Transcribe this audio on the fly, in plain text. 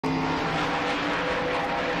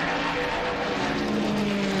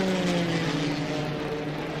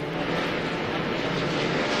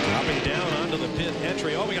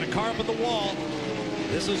entry. Oh, we got a car up at the wall.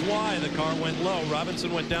 This is why the car went low.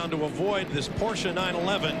 Robinson went down to avoid this Porsche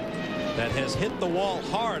 911 that has hit the wall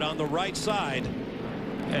hard on the right side.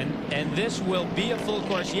 And this will be a full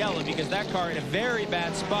course yellow because that car in a very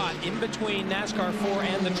bad spot in between NASCAR 4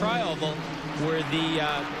 and the Tri-Oval, where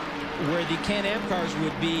the Can-Am cars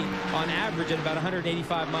would be on average at about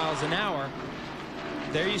 185 miles an hour.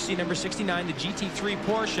 There you see number 69, the GT3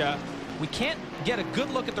 Porsche. We can't get a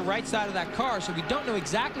good look at the right side of that car, so we don't know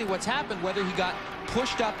exactly what's happened, whether he got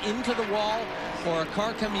pushed up into the wall or a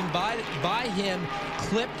car coming by him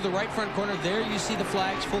clipped the right front corner. There you see the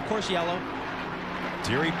flags, full course yellow.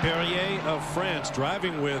 Thierry Perrier of France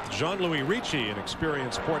driving with Jean-Louis Ricci, an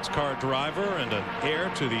experienced sports car driver and an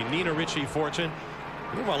heir to the Nina Ricci fortune.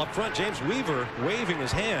 Meanwhile, up front, James Weaver waving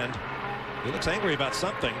his hand. He looks angry about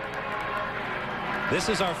something. This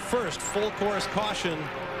is our first full course caution.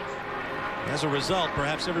 As a result,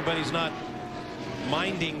 perhaps everybody's not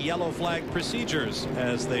minding yellow flag procedures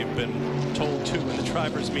as they've been told to in the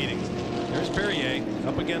drivers' meetings. There's Perrier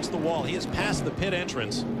up against the wall. He has passed the pit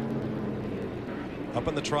entrance up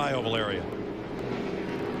in the Tri-Oval area.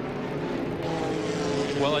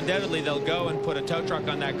 Well, undoubtedly they'll go and put a tow truck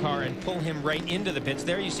on that car and pull him right into the pits.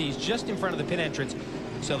 There you see he's just in front of the pit entrance,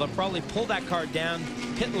 so they'll probably pull that car down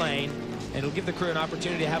pit lane, and it'll give the crew an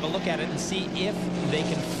opportunity to have a look at it and see if they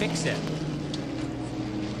can fix it.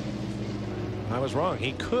 I was wrong.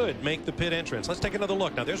 He could make the pit entrance. Let's take another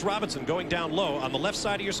look. Now there's Robinson going down low on the left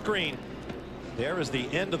side of your screen. There is the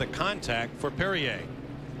end of the contact for Perrier.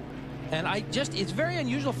 And it's very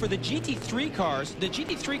unusual for the GT3 cars. The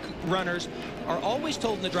GT3 runners are always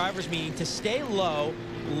told in the drivers' meeting to stay low,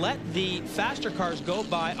 let the faster cars go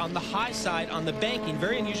by on the high side on the banking.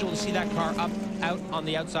 Very unusual to see that car out on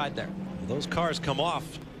the outside there. Those cars come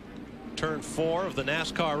off turn 4 of the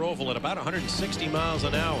NASCAR oval at about 160 miles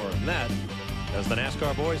an hour. And that, as the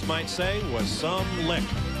NASCAR boys might say, was some lick.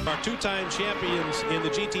 Our two-time champions in the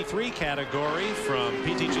GT3 category from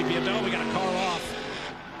PTG BMW. We got a car off.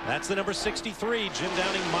 That's the number 63 Jim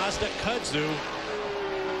Downing Mazda Kudzu.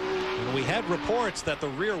 And we had reports that the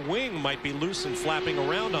rear wing might be loose and flapping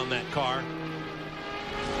around on that car.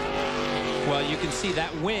 Well, you can see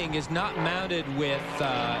that wing is not mounted with,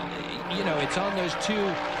 you know, it's on those two.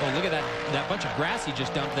 Oh, look at that bunch of grass he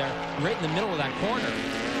just dumped there, right in the middle of that corner.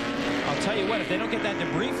 I'll tell you what, if they don't get that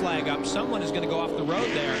debris flag up, someone is going to go off the road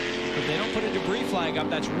there. If they don't put a debris flag up,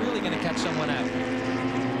 that's really going to catch someone out.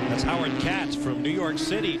 That's Howard Katz from New York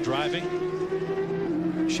City driving,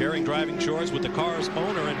 sharing driving chores with the car's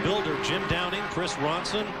owner and builder Jim Downing, Chris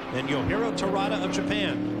Ronson, and Yohiro Terada of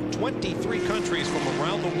Japan. 23 countries from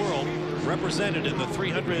around the world represented in the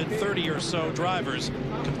 330 or so drivers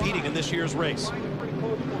competing in this year's race.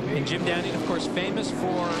 And Jim Downing, of course, famous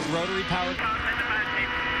for rotary powered.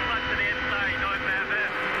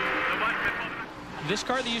 This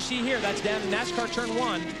car that you see here, that's down in NASCAR Turn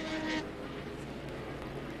 1.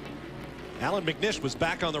 Alan McNish was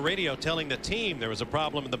back on the radio telling the team there was a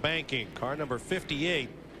problem in the banking. Car number 58,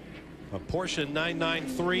 a Porsche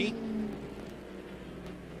 993.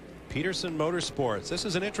 Peterson Motorsports. This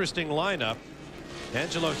is an interesting lineup.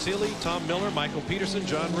 Angelo Seeley, Tom Miller, Michael Peterson,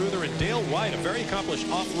 John Ruther, and Dale White, a very accomplished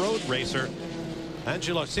off-road racer.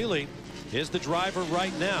 Angelo Seeley is the driver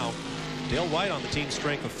right now. Dale White on the team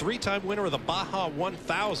strength, a three-time winner of the Baja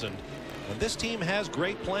 1000. And this team has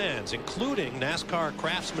great plans, including NASCAR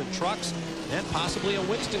Craftsman trucks and possibly a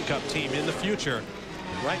Winston Cup team in the future.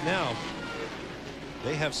 And right now,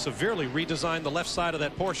 they have severely redesigned the left side of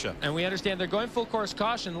that Porsche. And we understand they're going full course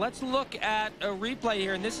caution. Let's look at a replay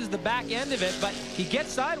here, and this is the back end of it, but he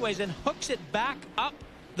gets sideways and hooks it back up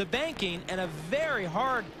the banking, and a very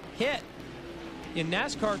hard hit in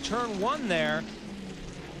NASCAR Turn 1 there.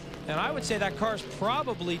 And I would say that car's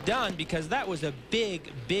probably done because that was a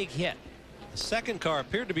big, big hit. The second car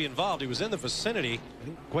appeared to be involved. He was in the vicinity. I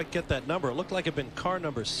didn't quite get that number. It looked like it had been car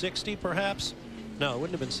number 60, perhaps. No, it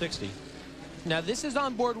wouldn't have been 60. Now, this is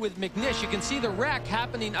on board with McNish. You can see the wreck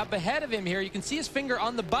happening up ahead of him here. You can see his finger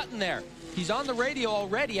on the button there. He's on the radio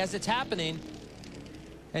already as it's happening.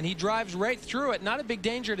 And he drives right through it. Not a big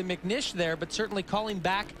danger to McNish there, but certainly calling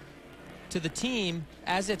back to the team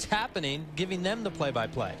as it's happening, giving them the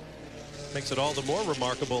play-by-play. Makes it all the more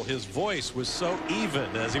remarkable. His voice was so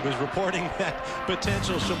even as he was reporting that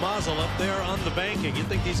potential schmozzle up there on the banking. You'd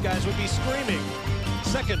think these guys would be screaming.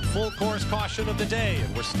 Second full course caution of the day,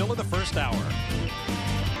 and we're still in the first hour.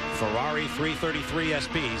 Ferrari 333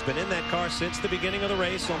 SP. He's been in that car since the beginning of the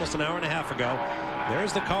race, almost an hour and a half ago.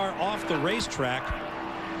 There's the car off the racetrack.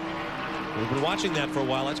 We've been watching that for a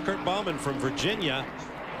while. That's Kurt Bauman from Virginia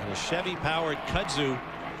and a Chevy-powered Kudzu.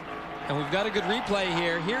 And we've got a good replay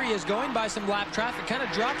here. Here he is going by some lap traffic, kind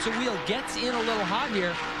of drops a wheel, gets in a little hot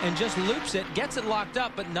here, and just loops it, gets it locked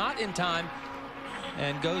up, but not in time,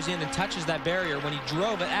 and goes in and touches that barrier. When he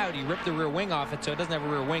drove it out, he ripped the rear wing off it, so it doesn't have a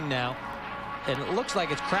rear wing now. And it looks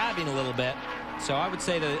like it's crabbing a little bit. So I would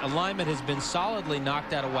say the alignment has been solidly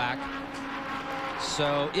knocked out of whack.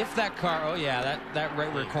 So if that car, oh yeah, that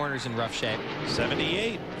right rear corner is in rough shape.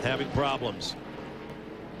 78 having problems.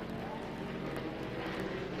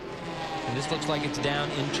 And this looks like it's down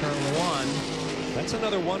in turn 1. That's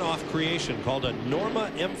another one-off creation called a Norma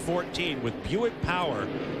M14 with Buick power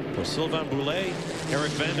for Sylvain Boulet,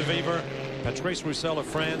 Eric Van de Wever, Patrice Roussel of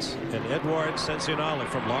France, and Edouard Sensionale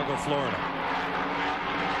from Largo, Florida.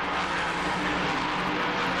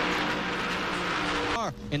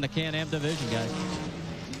 In the Can-Am division, guys.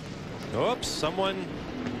 Oops, someone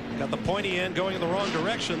got the pointy end going in the wrong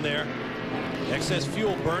direction there. Excess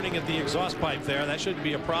fuel burning at the exhaust pipe there. That shouldn't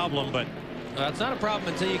be a problem, but it's not a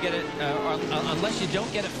problem until you get it, unless you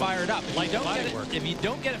don't get it fired up. If you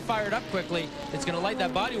don't get it fired up quickly, it's going to light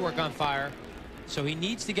that bodywork on fire. So he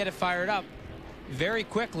needs to get it fired up very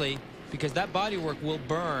quickly because that bodywork will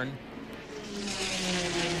burn.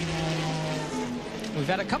 We've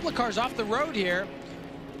had a couple of cars off the road here.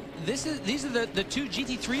 These are the two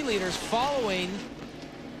GT3 leaders following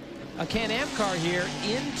a Can-Am car here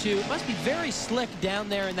into, it must be very slick down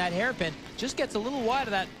there in that hairpin. Just gets a little wide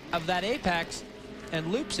of that apex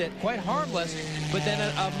and loops it, quite harmless. But then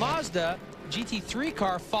a Mazda GT3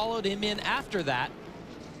 car followed him in after that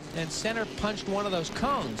and center punched one of those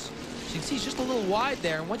cones. So you can see it's just a little wide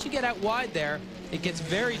there. And once you get out wide there, it gets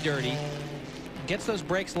very dirty. Gets those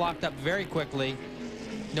brakes locked up very quickly.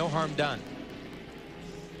 No harm done.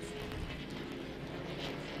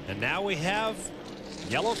 And now we have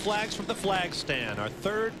yellow flags from the flag stand. Our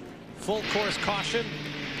third full course caution.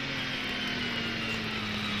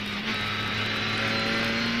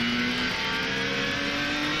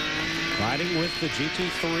 Riding with the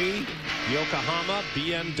GT3, Yokohama,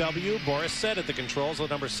 BMW. Boris said at the controls, the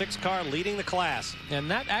number 6 car leading the class.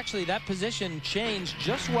 And that position changed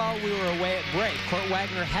just while we were away at break. Kurt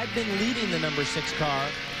Wagner had been leading the number 6 car.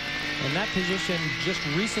 And that position just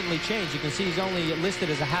recently changed. You can see he's only listed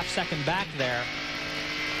as a half-second back there.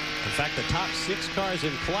 In fact, the top 6 cars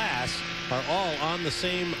in class are all on the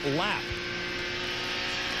same lap.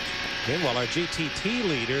 Meanwhile, our GTT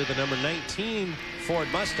leader, the number 19 Ford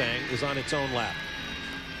Mustang, is on its own lap.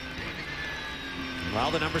 While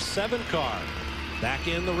the number 7 car back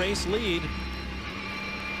in the race lead.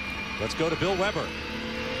 Let's go to Bill Weber.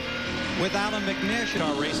 With Alan McNish.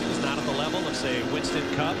 Car racing is not at the level of, say, Winston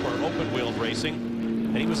Cup or open-wheeled racing.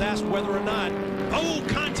 And he was asked whether or not, oh,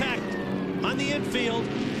 contact on the infield.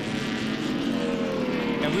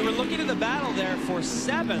 And we were looking at the battle there for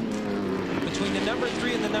 7th between the number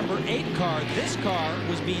 3 and the number 8 car. This car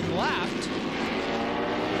was being lapped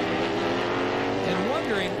and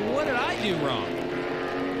wondering, what did I do wrong?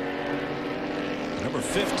 Number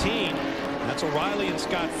 15. That's O'Reilly and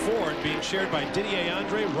Scott Ford, being shared by Didier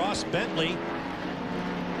Andre, Ross Bentley,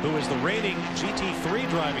 who is the reigning GT3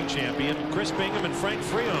 driving champion, Chris Bingham and Frank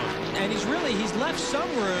Freon. And he's left some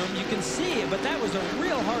room. You can see it, but that was a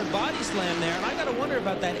real hard body slam there. And I got to wonder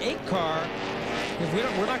about that 8 car. If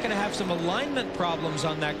we're not going to have some alignment problems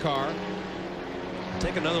on that car.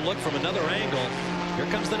 Take another look from another angle.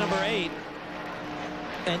 Here comes the number 8.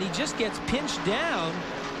 And he just gets pinched down.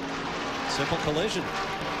 Simple collision.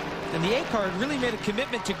 And the 8 car had really made a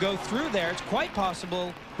commitment to go through there. It's quite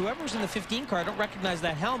possible whoever's in the 15 car, I don't recognize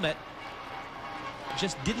that helmet,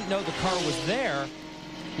 just didn't know the car was there.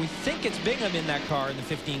 We think it's Bingham in that car, in the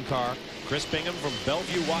 15 car. Chris Bingham from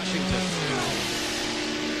Bellevue, Washington.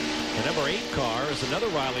 The number 8 car is another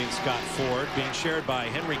Riley and Scott Ford, being shared by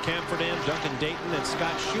Henry Campherdam, Duncan Dayton, and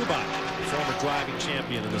Scott Schubach, former driving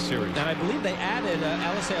champion in the series. And I believe they added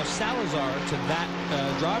Eliseo Salazar to that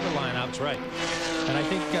driver lineup. That's right. And I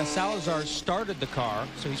think Salazar started the car,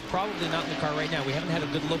 so he's probably not in the car right now. We haven't had a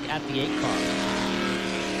good look at the 8 car.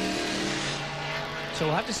 So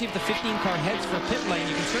we'll have to see if the 15 car heads for pit lane.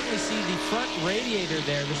 You can certainly see the front radiator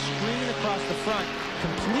there, the screen across the front,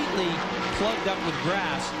 completely plugged up with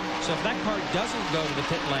grass. So if that car doesn't go to the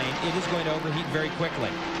pit lane, it is going to overheat very quickly.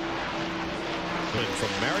 And from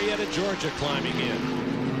Marietta, Georgia, climbing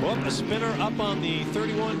in. Well, a spinner up on the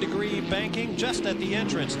 31-degree banking just at the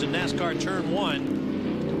entrance to NASCAR Turn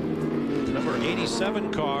 1. The number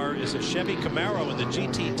 87 car is a Chevy Camaro in the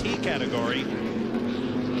GTT category.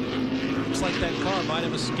 Looks like that car might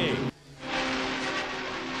have escaped.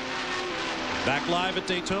 Back live at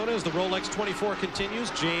Daytona as the Rolex 24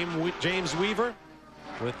 continues. James Weaver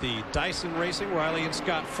with the Dyson Racing. Riley and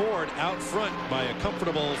Scott Ford out front by a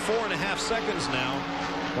comfortable 4.5 seconds now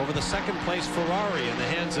over the second place Ferrari in the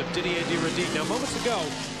hands of Didier Diradic. Now, moments ago,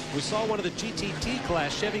 we saw one of the GTT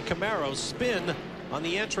class Chevy Camaros spin on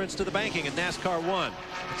the entrance to the banking at NASCAR 1.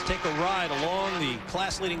 Let's take a ride along the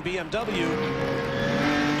class-leading BMW.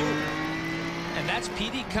 And that's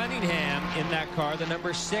P.D. Cunningham in that car, the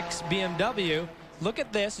number 6 BMW. Look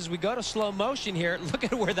at this as we go to slow motion here. Look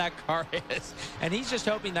at where that car is. And he's just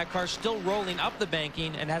hoping that car's still rolling up the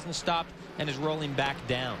banking and hasn't stopped and is rolling back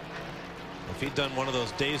down. If he'd done one of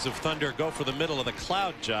those Days of Thunder, go for the middle of the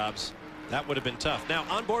cloud jobs, that would have been tough. Now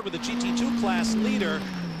on board with the GT2 class leader,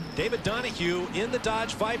 David Donahue in the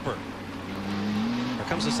Dodge Viper. Here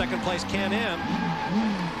comes the second place Can-Am.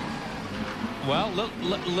 Well,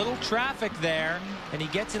 little traffic there, and he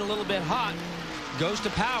gets it a little bit hot. Goes to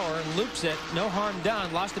power and loops it. No harm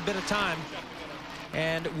done. Lost a bit of time.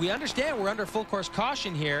 And we understand we're under full course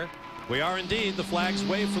caution here. We are indeed. The flags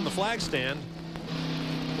waved from the flag stand.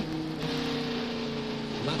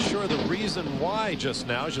 Not sure the reason why just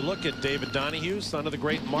now as you look at David Donahue, son of the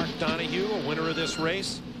great Mark Donahue, a winner of this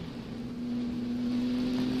race.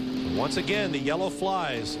 Once again, the yellow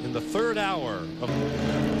flies in the third hour of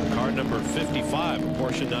car number 55,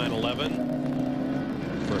 Porsche 911.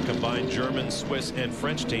 For a combined German, Swiss, and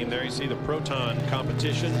French team. There you see the Proton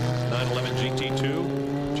competition. 911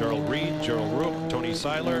 GT2. Gerald Reed, Gerald Roop, Tony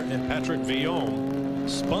Seiler, and Patrick Villaume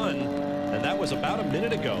spun. And that was about a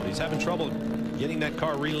minute ago. He's having trouble getting that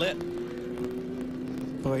car relit.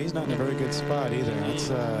 Boy, he's not in a very good spot either. That's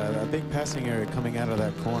a big passing area coming out of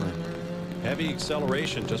that corner. Heavy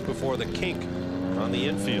acceleration just before the kink on the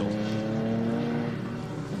infield.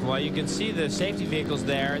 Well, you can see the safety vehicles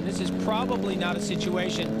there, and this is probably not a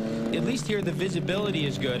situation, at least here the visibility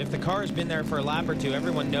is good. If the car has been there for a lap or two,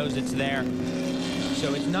 everyone knows it's there.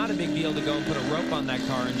 So it's not a big deal to go and put a rope on that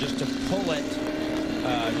car and just to pull it,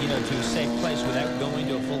 you know, to a safe place without going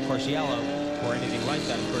to a full course yellow or anything like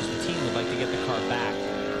that. Of course, the team would like to get the car back.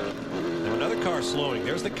 Now another car slowing.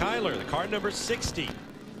 There's the Kyler, the car number 60.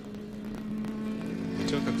 We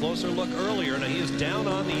took a closer look earlier. Now he is down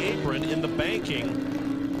on the apron in the banking.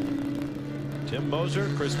 Tim Moser,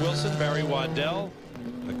 Chris Wilson, Barry Waddell,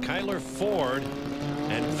 the Kyler Ford,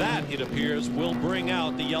 and that, it appears, will bring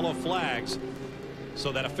out the yellow flags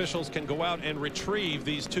so that officials can go out and retrieve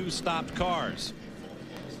these two stopped cars.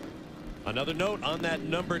 Another note on that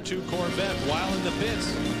number 2 Corvette, while in the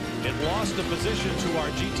pits, it lost a position to our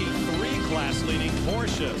GT3 class leading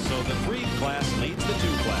Porsche, so the 3 class leads the 2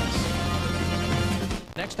 class.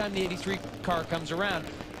 Next time the 83 car comes around,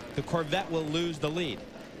 the Corvette will lose the lead.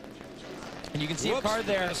 And you can see a car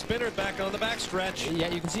there. A spinner back on the backstretch. Yeah,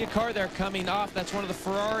 you can see a car there coming off. That's one of the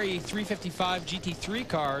Ferrari 355 GT3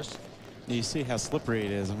 cars. You see how slippery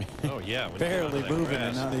it is. I mean, oh yeah, barely moving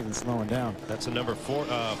and not even slowing down. That's a number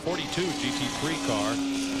 42 GT3 car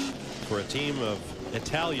for a team of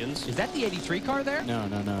Italians. Is that the 83 car there? No,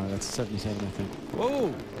 that's 77, I think.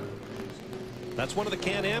 Whoa! That's one of the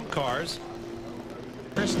Can-Am cars.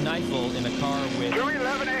 Chris Neifel in a car with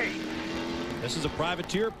 211A. This is a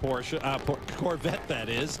privateer Porsche, Corvette, that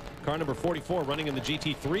is. Car number 44 running in the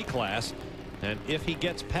GT3 class. And if he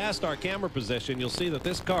gets past our camera position, you'll see that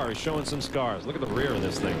this car is showing some scars. Look at the rear of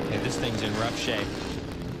this thing. Yeah, this thing's in rough shape.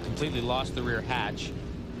 Completely lost the rear hatch.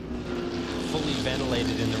 Fully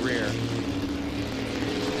ventilated in the rear.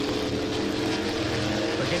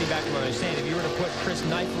 But getting back to what I was saying, if you were to put Chris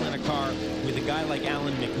Neifel in a car with a guy like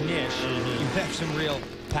Alan McNish, you'd have some real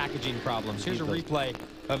packaging problems. Here's a replay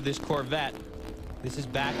of this Corvette. This is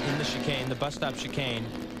back in the chicane, the bus stop chicane.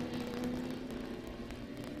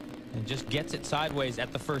 And just gets it sideways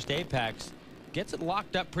at the first apex. Gets it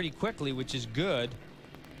locked up pretty quickly, which is good.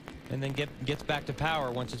 And then gets back to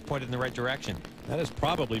power once it's pointed in the right direction. That is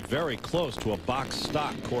probably very close to a box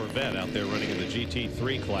stock Corvette out there running in the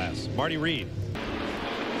GT3 class. Marty Reed.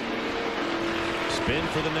 Spin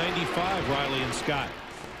for the 95, Riley and Scott.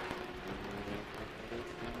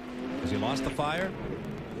 Has he lost the fire?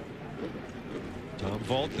 Tom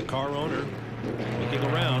Volt, the car owner, looking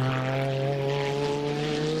around.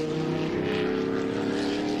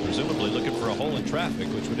 Presumably looking for a hole in traffic,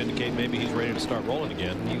 which would indicate maybe he's ready to start rolling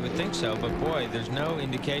again. You would think so, but boy, there's no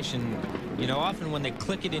indication. You know, often when they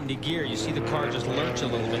click it into gear, you see the car just lurch a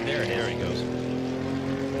little bit. There he goes.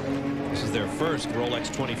 This is their first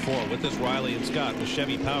Rolex 24 with this Riley and Scott with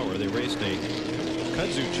Chevy Power. They raced a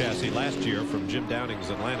kudzu chassis last year from Jim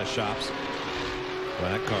Downing's Atlanta shops.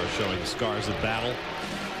 Well, that car is showing scars of battle.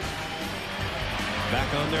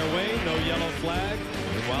 Back on their way, no yellow flag.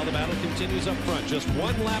 And while the battle continues up front, just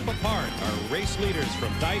one lap apart are race leaders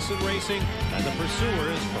from Dyson Racing and the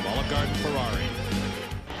pursuers from Olive Garden Ferrari.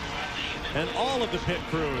 And all of the pit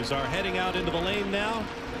crews are heading out into the lane now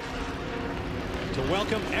to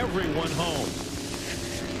welcome everyone home.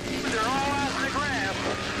 They're all out for the grab.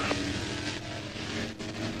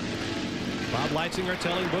 Bob Leitzinger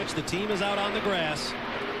telling Butch the team is out on the grass.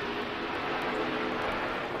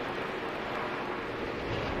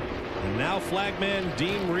 And now flagman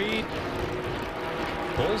Dean Reed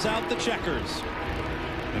pulls out the checkers.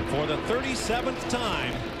 And for the 37th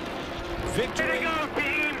time, victory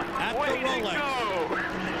at the Rolex.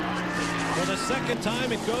 For the second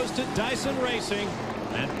time, it goes to Dyson Racing,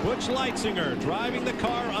 and Butch Leitzinger driving the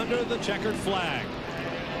car under the checkered flag.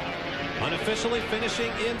 Unofficially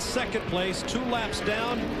finishing in second place, 2 laps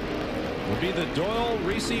down, will be the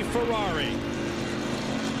Doyle-Risi Ferrari.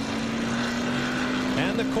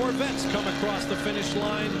 And the Corvettes come across the finish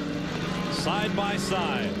line side by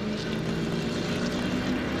side.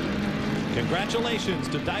 Congratulations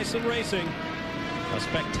to Dyson Racing. A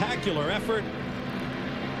spectacular effort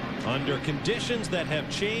under conditions that have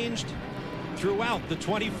changed throughout the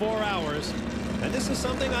 24 hours. And this is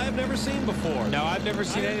something I have never seen before. No, I've never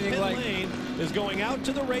seen anything like Pit Lane is going out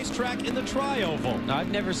to the racetrack in the tri-oval. No,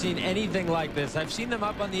 I've never seen anything like this. I've seen them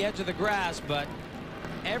up on the edge of the grass, but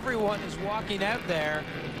everyone is walking out there.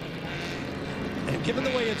 And given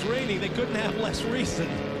the way it's raining, they couldn't have less reason.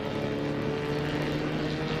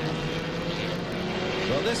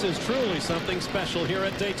 Well, this is truly something special here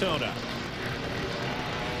at Daytona.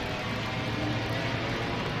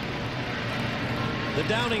 The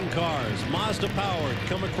Downing cars, Mazda powered,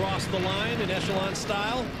 come across the line in echelon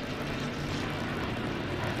style.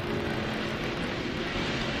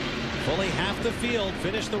 Fully half the field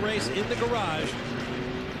finished the race in the garage.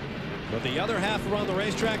 But the other half are on the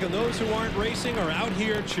racetrack, and those who aren't racing are out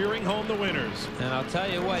here cheering home the winners. And I'll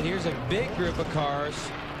tell you what, here's a big group of cars.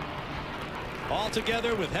 All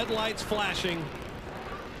together with headlights flashing,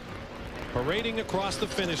 parading across the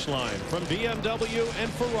finish line from BMW and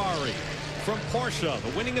Ferrari, from Porsche, the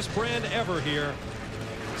winningest brand ever here.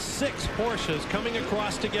 6 Porsches coming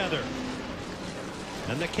across together.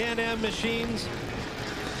 And the Can-Am machines,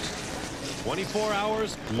 24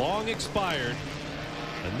 hours long expired,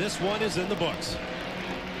 and this one is in the books.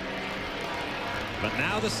 But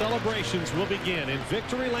now the celebrations will begin in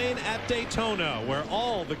Victory Lane at Daytona, where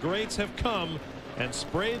all the greats have come and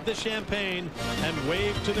sprayed the champagne and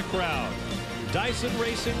waved to the crowd. Dyson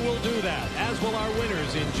Racing will do that, as will our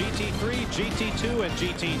winners in GT3, GT2, and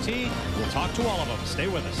GTT. We'll talk to all of them. Stay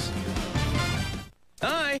with us.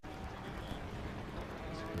 Hi.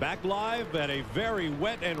 Back live at a very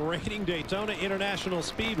wet and raining Daytona International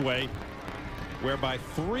Speedway, whereby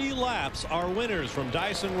 3 laps our winners from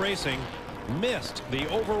Dyson Racing missed the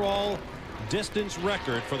overall distance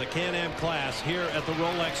record for the Can-Am class here at the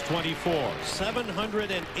Rolex 24.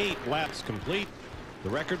 708 laps complete. The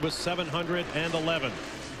record was 711.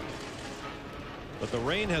 But the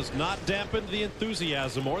rain has not dampened the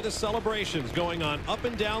enthusiasm or the celebrations going on up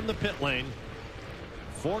and down the pit lane.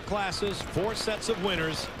 4 classes, 4 sets of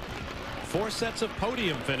winners, 4 sets of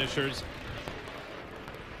podium finishers.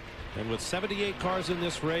 And with 78 cars in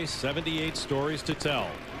this race, 78 stories to tell.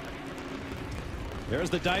 There's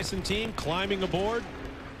the Dyson team climbing aboard,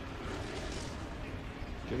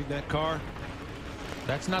 giving that car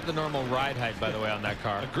That's not the normal ride height, by the way, on that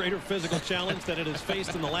car. a greater physical challenge than it has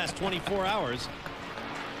faced in the last 24 hours.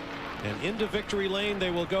 And into Victory Lane they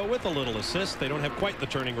will go with a little assist. They don't have quite the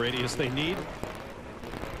turning radius they need.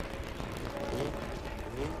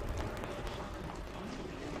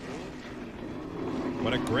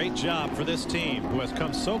 What a great job for this team, who has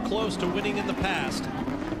come so close to winning in the past,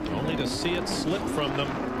 only to see it slip from them.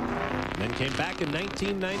 Then came back in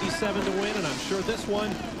 1997 to win, and I'm sure this one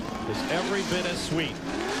is every bit as sweet.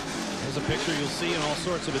 There's a picture you'll see in all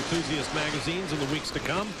sorts of enthusiast magazines in the weeks to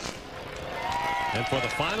come. And for the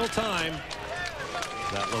final time,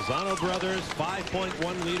 that Lozano Brothers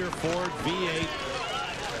 5.1 liter Ford V8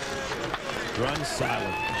 runs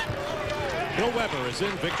silent. Bill Weber is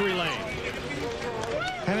in Victory Lane.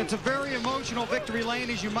 And it's a very emotional Victory Lane,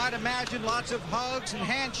 as you might imagine. Lots of hugs and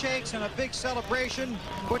handshakes and a big celebration.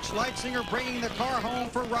 Butch Leitzinger bringing the car home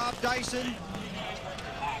for Rob Dyson.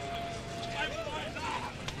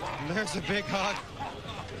 And there's a big hug.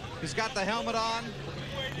 He's got the helmet on.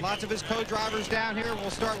 Lots of his co-drivers down here.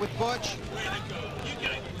 We'll start with Butch.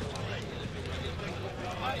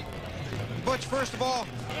 Butch, first of all,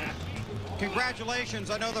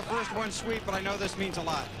 congratulations. I know the first one's sweet, but I know this means a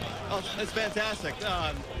lot. Oh, it's fantastic.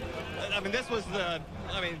 I mean, this was the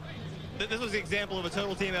this was the example of a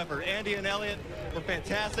total team effort. Andy and Elliott were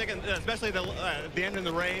fantastic, and especially at the end in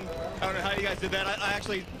the rain. I don't know how you guys did that. I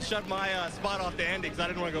actually shoved my spot off to Andy because I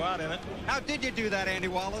didn't want to go out in it. How did you do that, Andy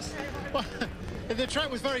Wallace? Well, the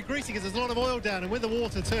track was very greasy because there's a lot of oil down, and with the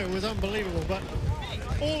water too, it was unbelievable. But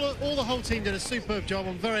all the whole team did a superb job.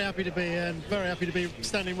 I'm very happy to be here and very happy to be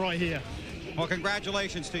standing right here. Well,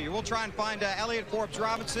 congratulations to you. We'll try and find Elliott Forbes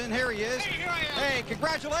Robinson. Here he is. Hey, here I am. Hey,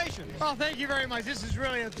 congratulations. Oh, thank you very much. This is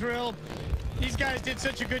really a thrill. These guys did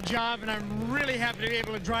such a good job, and I'm really happy to be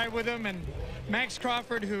able to drive with them. And Max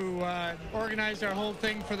Crawford, who organized our whole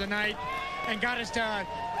thing for the night and got us to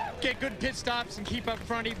get good pit stops and keep up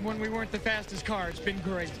front even when we weren't the fastest car. It's been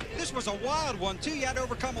great. This was a wild one, too. You had to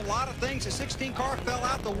overcome a lot of things. The 16 car fell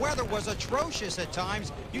out. The weather was atrocious at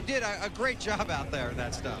times. You did a great job out there in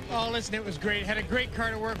that stuff. Oh, listen, it was great. Had a great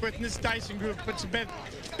car to work with, and this Dyson group puts the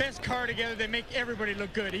best car together. They make everybody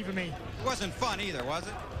look good, even me. It wasn't fun either, was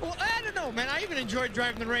it? Well, I don't know, man. I even enjoyed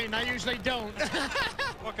driving the rain. I usually don't.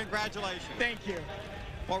 Well, congratulations. Thank you.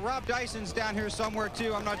 Well, Rob Dyson's down here somewhere,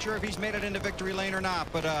 too. I'm not sure if he's made it into victory lane or not,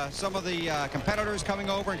 but some of the competitors coming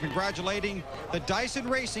over and congratulating the Dyson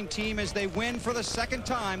Racing team as they win for the second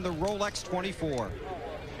time the Rolex 24.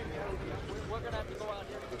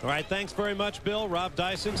 All right, thanks very much, Bill. Rob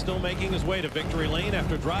Dyson still making his way to victory lane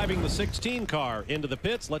after driving the 16 car into the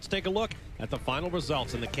pits. Let's take a look at the final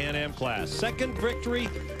results in the Can-Am class. Second victory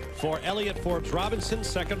for Elliott Forbes Robinson,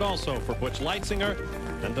 second also for Butch Leitzinger,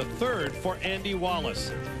 and the third for Andy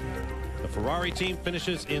Wallace. The Ferrari team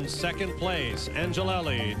finishes in second place.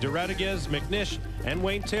 Angelelli, DeRodriguez, McNish, and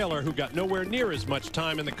Wayne Taylor, who got nowhere near as much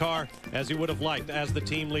time in the car as he would have liked as the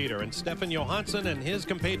team leader. And Stefan Johansson and his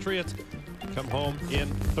compatriots come home in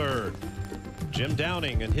third. Jim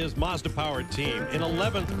Downing and his Mazda-powered team in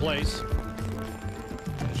 11th place.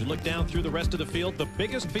 As you look down through the rest of the field, the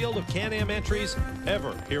biggest field of Can-Am entries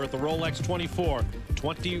ever here at the Rolex 24,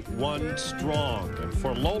 21 strong. And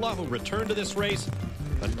for Lola, who returned to this race,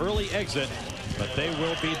 an early exit, but they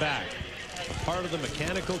will be back. A part of the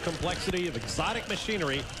mechanical complexity of exotic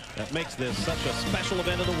machinery that makes this such a special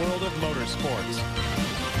event in the world of motorsports.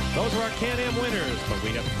 Those are our Can-Am winners, but we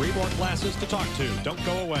have 3 more classes to talk to. Don't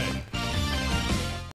go away.